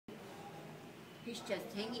He's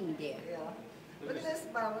just hanging there. Yeah. Look at this,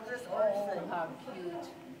 Mom. Look at this orange thing. How cute.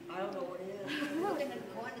 I don't know what it is. Look in the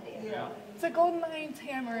corner there. Yeah. It's a golden lion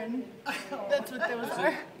tamarin. That's what those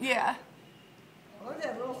are. Yeah. Look at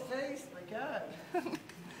that little face. My God.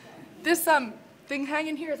 This thing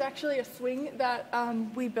hanging here is actually a swing that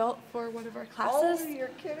we built for one of our classes. Oh, you're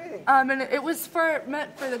kidding. And it was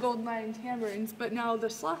meant for the golden lion tamarins, but now the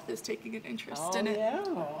sloth is taking an interest in it. Yeah.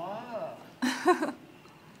 Oh.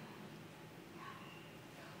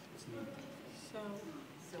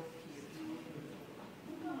 So cute.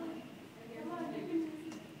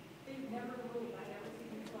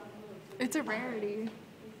 It's a rarity.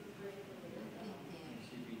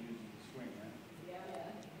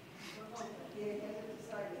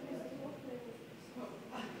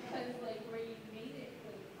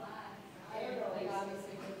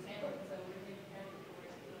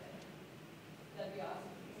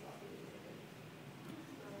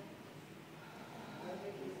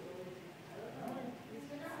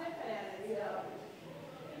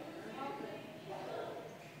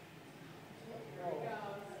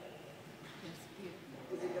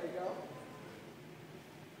 Is it going to go?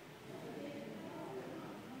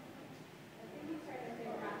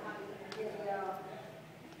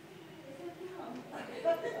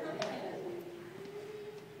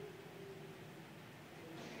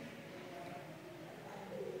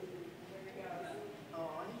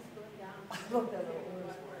 Look at it.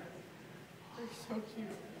 They're so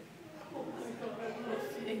cute.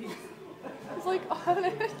 It's like on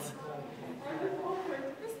it.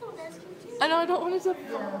 I know, I don't want it to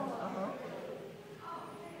fall.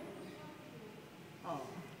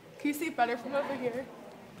 Can you see it better from over here?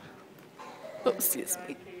 Oh, excuse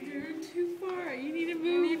me. You're too far. You need to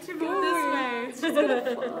move, this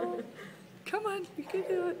way. Come on, you can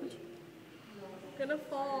do it. Gonna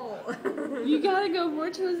fall. You gotta go more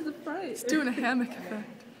towards the front. It's doing a hammock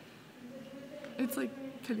effect. It's like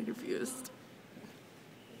kind of confused.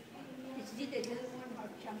 You see the little one how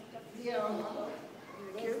jumped up? Yeah.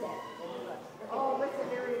 There's that. Oh, listen,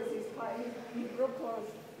 there he is. He's real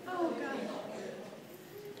close. Oh, God.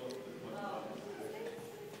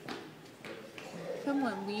 Come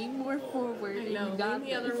on, lean more forward. No, lean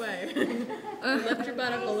the other way. Lift your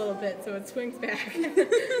butt up a little bit so it swings back.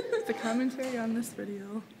 The commentary on this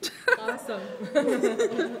video. Awesome.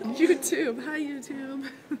 YouTube. Hi, YouTube.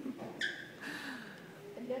 And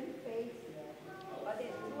then face. But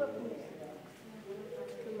there's two of them there.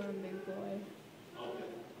 Come on, big boy.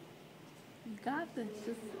 You got this.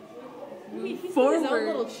 Just He's in his own forward.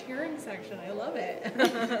 little cheering section. I love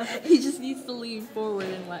it. He just needs to lean forward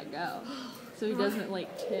and let go, so he doesn't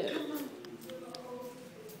like tip.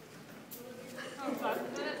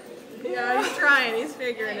 Yeah, he's trying. He's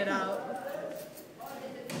figuring it out.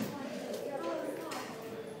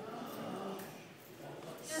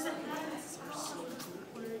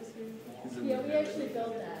 Yeah, we actually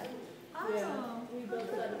built that. Yeah, we built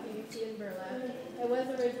it out of PVC and burlap. It was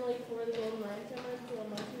originally for the golden lion tamarins, the little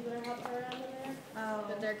monkeys that are hopping around in there. Oh.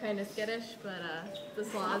 But they're kind of skittish, but the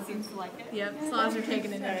sloths seem to like it. Yep, sloths are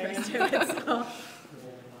taking an interest to it, so.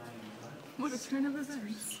 What a turn of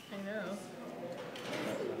events. I know.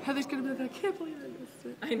 Heather's gonna be like, I can't believe I missed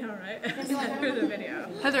it. I know, right? I sent her the video.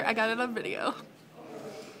 Heather, I got it on video.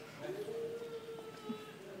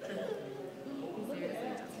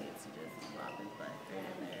 Seriously, just needs to just flop his butt right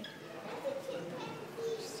in there.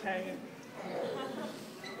 Just tag it.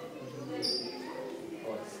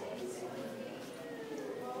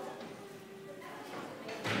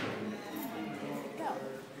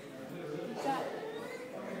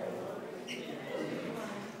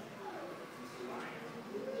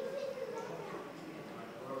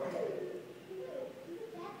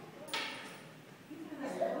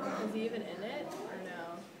 Is he even in it, or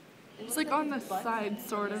no? It's like on the side,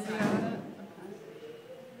 sort of, yeah.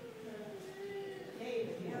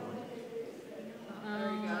 There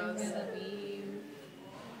he goes. He's gonna leave.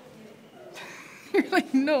 You're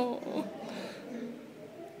like, no.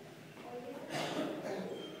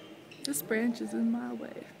 This branch is in my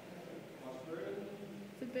way.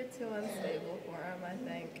 It's a bit too unstable for him, I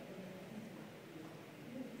think.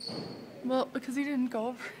 Well, because he didn't go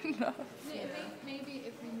over enough. Maybe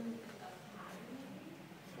if we move.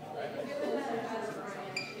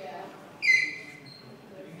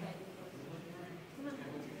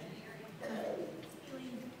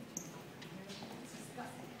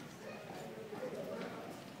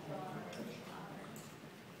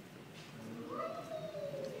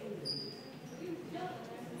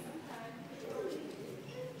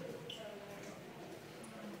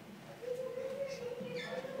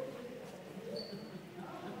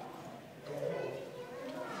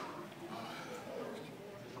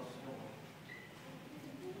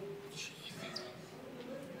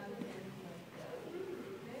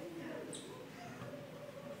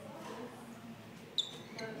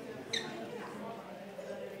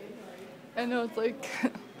 I know it's like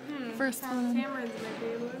first one. Tamarins might be a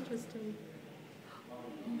little interesting.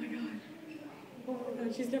 Oh my god. Oh my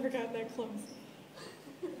god, she's never gotten that close.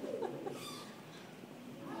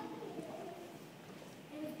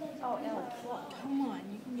 Oh, Ellen. Come on,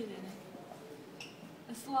 you can get in it.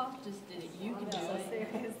 A sloth just did it. You can do it.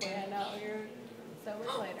 Seriously, I know. You're so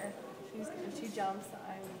much later. If she jumps,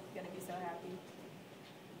 I'm gonna be so happy.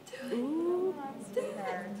 Ooh. Come on,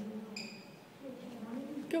 sweetheart.